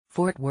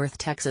Fort Worth,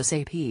 Texas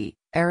AP,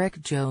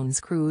 Erik Jones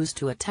cruised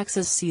to a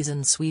Texas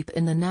season sweep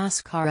in the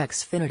NASCAR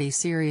Xfinity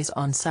Series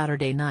on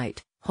Saturday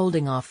night,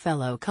 holding off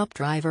fellow Cup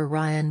driver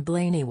Ryan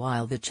Blaney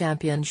while the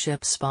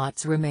championship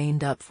spots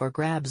remained up for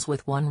grabs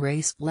with one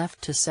race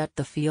left to set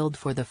the field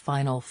for the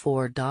Final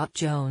Four.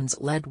 Jones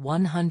led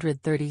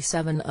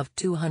 137 of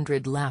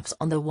 200 laps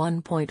on the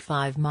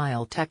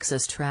 1.5-mile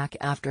Texas track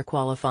after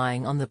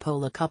qualifying on the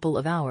pole a couple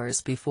of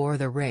hours before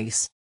the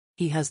race.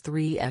 He has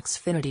 3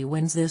 Xfinity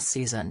wins this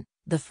season,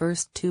 the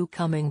first 2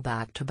 coming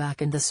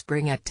back-to-back in the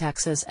spring at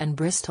Texas and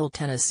Bristol,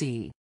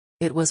 Tennessee.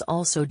 It was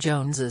also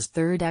Jones's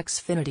 3rd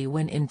Xfinity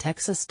win in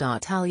Texas.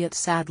 Elliott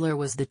Sadler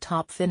was the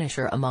top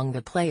finisher among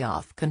the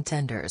playoff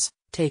contenders,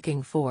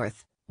 taking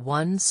 4th,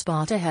 1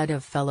 spot ahead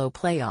of fellow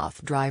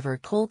playoff driver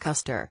Cole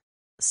Custer.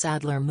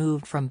 Sadler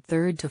moved from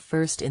 3rd to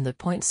 1st in the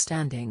point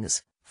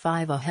standings,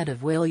 5 ahead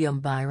of William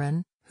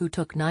Byron, who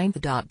took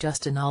 9th.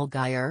 Justin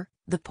Allgaier,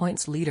 the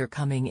points leader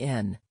coming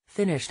in,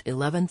 finished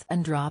 11th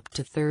and dropped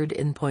to 3rd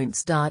in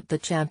points. The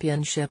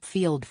championship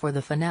field for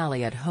the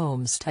finale at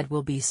Homestead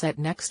will be set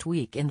next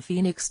week in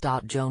Phoenix.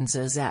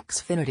 Jones's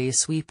Xfinity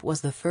sweep was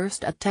the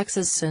first at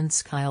Texas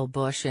since Kyle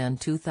Busch in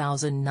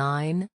 2009.